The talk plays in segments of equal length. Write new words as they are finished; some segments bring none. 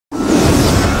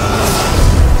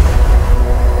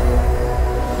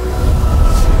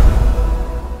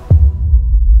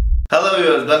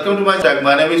welcome to my channel.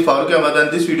 My name is Farooq Ahmed and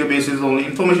this video base is only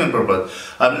information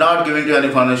purpose. I'm not giving you any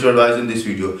financial advice in this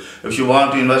video. If you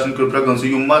want to invest in cryptocurrency,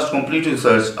 you must complete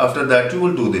research. After that, you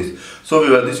will do this. So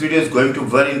viewer, this video is going to be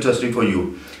very interesting for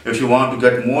you. If you want to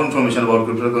get more information about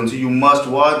cryptocurrency, you must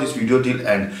watch this video till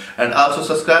end. And also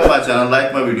subscribe my channel,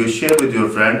 like my video, share with your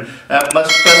friend, and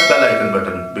must press bell icon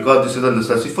button because this is a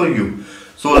necessity for you.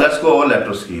 So let's go over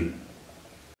laptop screen.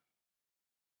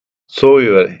 So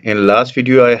in last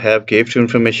video I have gave you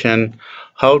information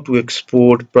how to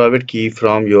export private key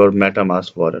from your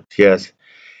MetaMask wallet. Yes,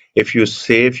 if you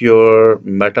save your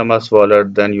MetaMask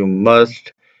wallet, then you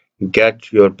must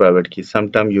get your private key.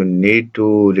 Sometimes you need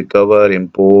to recover,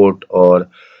 import or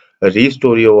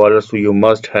restore your wallet, so you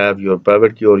must have your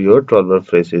private key or your 12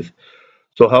 phrases.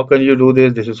 So how can you do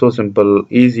this? This is so simple,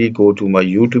 easy. Go to my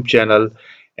YouTube channel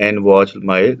and watch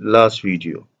my last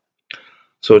video.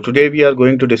 So today we are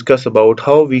going to discuss about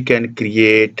how we can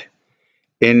create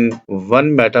in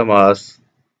one MetaMask,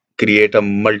 create a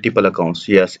multiple accounts.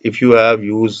 Yes, if you have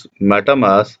used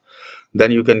MetaMask, then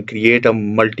you can create a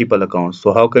multiple accounts.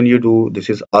 So how can you do?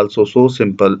 This is also so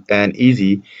simple and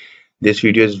easy. This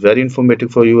video is very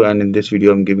informative for you, and in this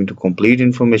video I'm giving you complete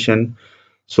information.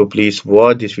 So please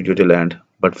watch this video till end.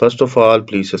 But first of all,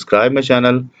 please subscribe my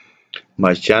channel.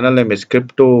 My channel name is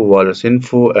Crypto Wallets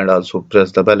Info, and also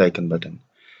press the bell icon button.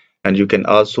 And you can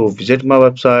also visit my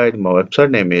website. My website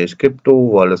name is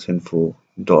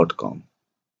cryptowalletsinfo.com.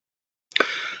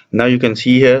 Now you can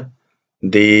see here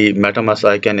the MetaMask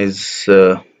icon is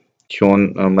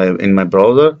shown in my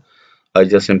browser. I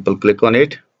just simply click on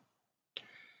it.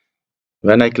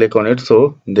 When I click on it,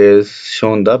 so there's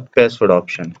shown the password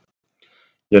option.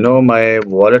 You know, my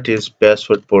wallet is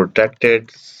password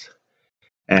protected,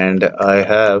 and I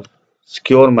have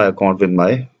secure my account with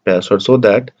my password, so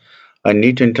that I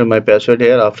need to enter my password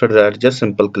here. After that, just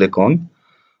simple click on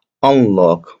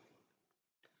unlock.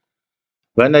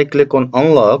 When I click on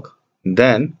unlock,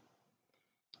 then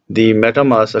the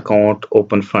MetaMask account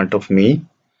open front of me.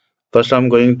 First I'm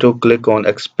going to click on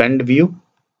expand view.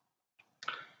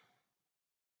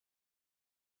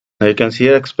 Now you can see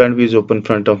here expand view is open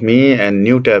front of me and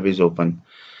new tab is open.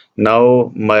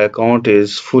 Now my account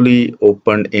is fully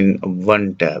opened in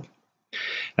one tab.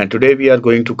 And today we are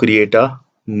going to create a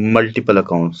multiple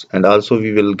accounts, and also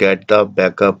we will get the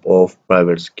backup of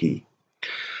private key.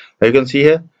 Now you can see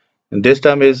here, this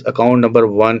time is account number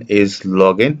 1 is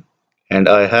login, and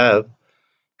I have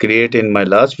create in my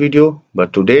last video,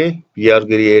 but today we are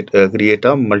create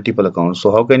a multiple account.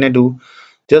 So how can I do?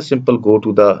 Just simple go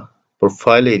to the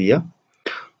profile area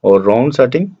or round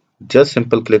setting, just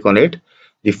simple click on it.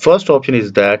 The first option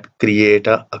is that create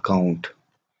a account.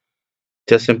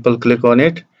 Just simple click on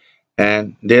it,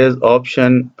 and there's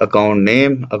option account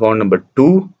name, account number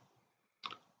 2.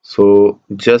 So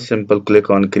just simple click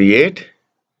on create.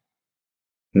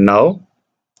 Now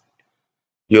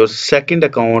your second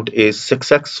account is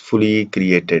successfully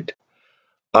created.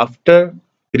 After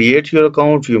create your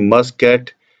account, you must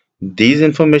get these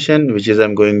information, which is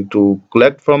I'm going to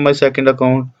collect from my second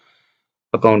account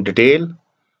detail.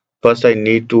 First I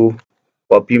need to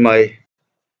copy my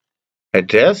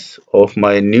address of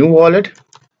my new wallet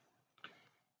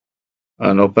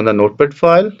and open the notepad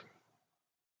file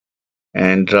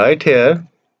and write here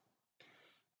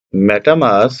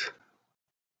MetaMask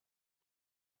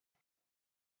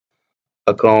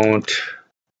account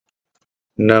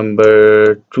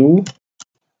number 2,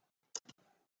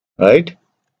 right?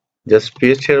 Just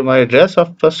paste here my address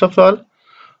of first of all.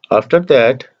 After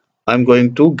that, I'm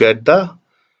going to get the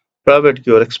private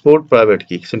key or export private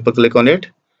key. Simple click on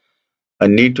it. I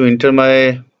need to enter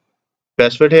my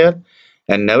password here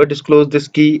and never disclose this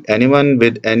key. Anyone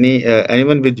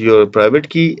with your private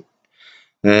key,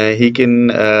 he can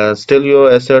steal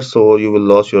your assets, so you will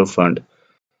lose your fund.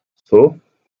 So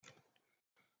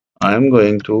I am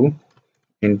going to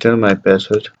enter my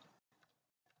password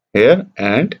here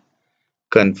and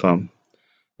confirm.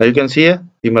 Now you can see here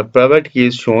my private key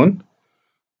is shown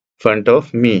front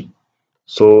of me.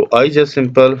 So I just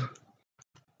simple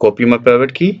copy my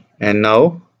private key and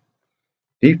now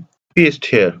paste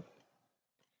here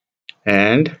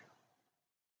and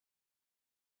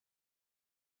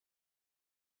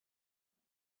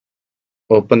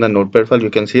open the notepad file. You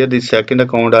can see here the second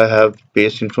account I have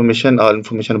paste information, all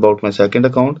information about my second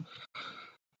account.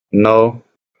 Now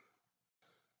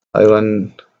I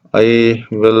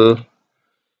will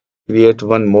create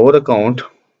one more account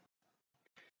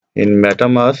in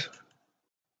MetaMask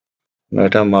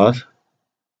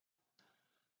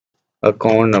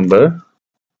account number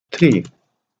 3,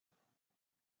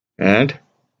 and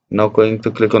now going to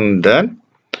click on done.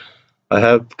 I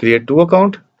have create 2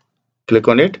 account. Click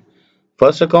on it.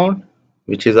 First account,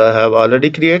 which is I have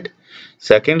already created.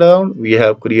 Second account we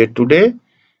have created today,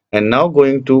 and now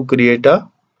going to create a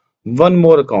one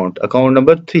more account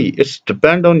number 3. It's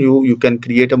depend on you. You can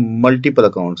create a multiple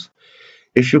accounts.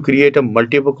 If you create a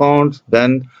multiple accounts,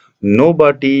 then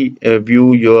nobody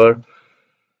view your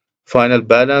final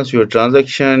balance, your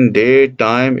transaction date,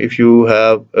 time, if you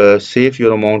have save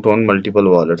your amount on multiple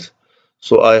wallets.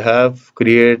 So I have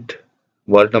create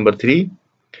wallet number 3,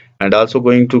 and also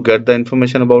going to get the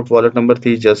information about wallet number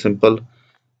 3. Just simple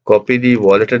copy the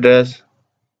wallet address,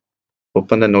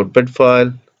 open the notepad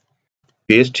file,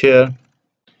 paste here,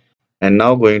 and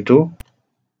now going to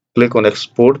click on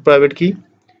export private key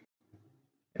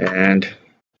and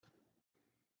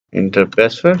enter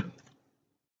password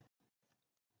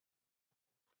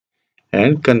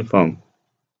and confirm.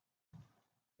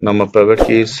 Now my private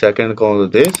key is second account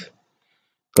of this,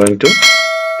 going to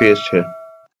paste here.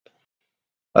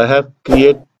 I have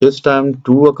created this time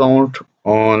 2 account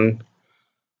on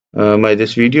my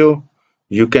this video.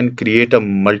 You can create a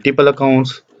multiple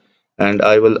accounts, and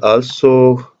I will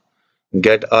also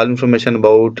get all information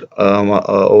about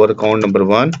our account number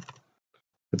 1,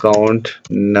 account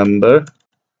number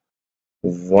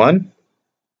 1,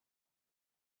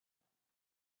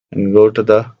 and go to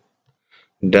the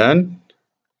done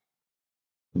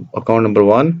account number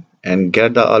 1 and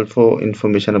get the alpha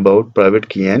information about private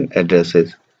key and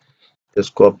addresses.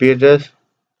 Just copy address,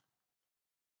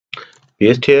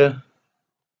 paste here,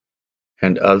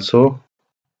 and also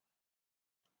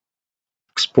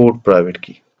export private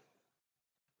key.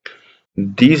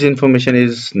 These information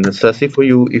is necessary for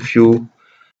you if you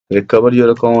recover your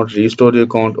account, restore your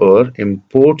account, or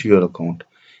import your account.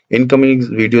 In coming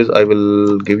videos, I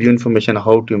will give you information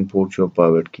how to import your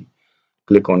private key.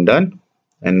 Click on done,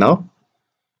 and now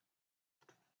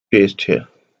paste here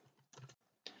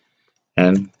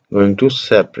and going to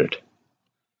separate.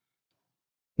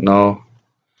 Now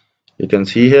you can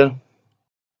see here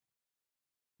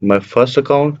my first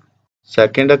account,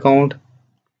 second account,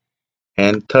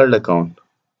 and third account.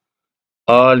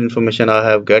 All information I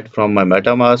have get from my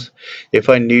MetaMask. If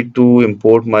I need to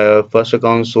import my first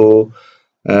account, so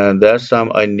that's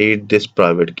time I need this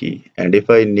private key, and if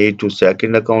I need to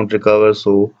second account recover,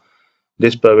 so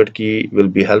this private key will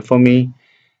be help for me.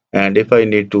 And if I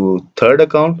need to third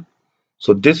account,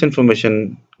 so this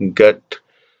information get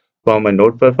from my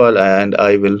notepad file, and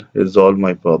I will resolve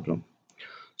my problem.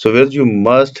 So where you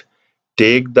must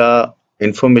take the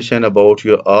information about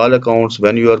your all accounts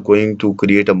when you are going to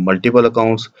create a multiple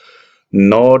accounts,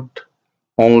 not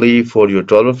only for your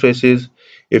 12 phrases.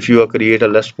 If you are create a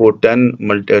let's suppose 10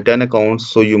 accounts,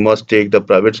 so you must take the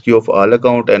private key of all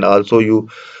account, and also you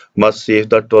must save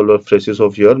the 12 phrases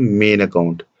of your main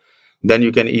account. Then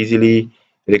you can easily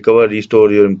recover,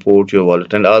 restore your import your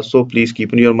wallet. And also please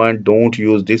keep in your mind, don't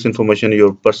use this information in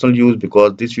your personal use,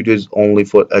 because this video is only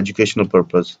for educational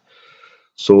purpose.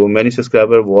 So many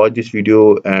subscribers watch this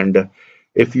video, and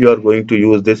if you are going to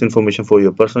use this information for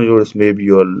your personal use, maybe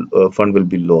your fund will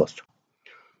be lost.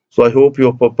 So I hope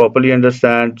you properly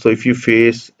understand. So if you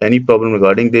face any problem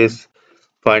regarding this,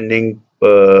 finding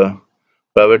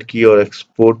private key or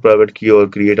export private key or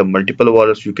create a multiple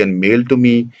wallets, you can mail to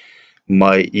me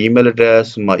my email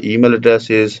address. My email address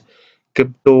is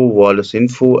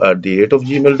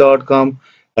cryptowalletsinfo@gmail.com,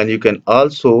 and you can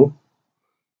also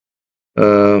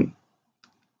uh,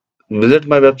 visit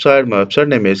my website. My website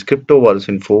name is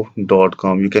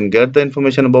cryptowalletsinfo.com. You can get the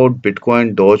information about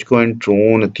Bitcoin, Dogecoin,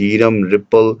 Tron, Ethereum,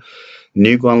 Ripple,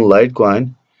 Newcoin,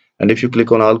 Litecoin. And if you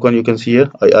click on altcoin, you can see here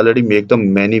I already make the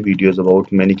many videos about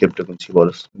many cryptocurrency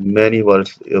wallets. Many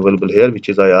wallets available here, which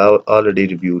is I have already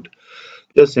reviewed.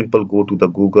 Just simple go to the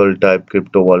Google, type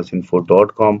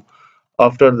cryptowalletsinfo.com.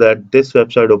 After that, this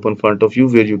website open front of you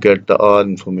where you get the all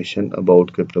information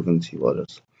about cryptocurrency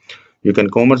wallets. You can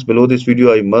comment below this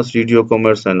video. I must read your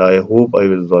comments, and I hope I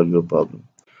will solve your problem.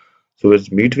 So let's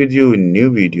meet with you in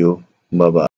new video. Bye bye.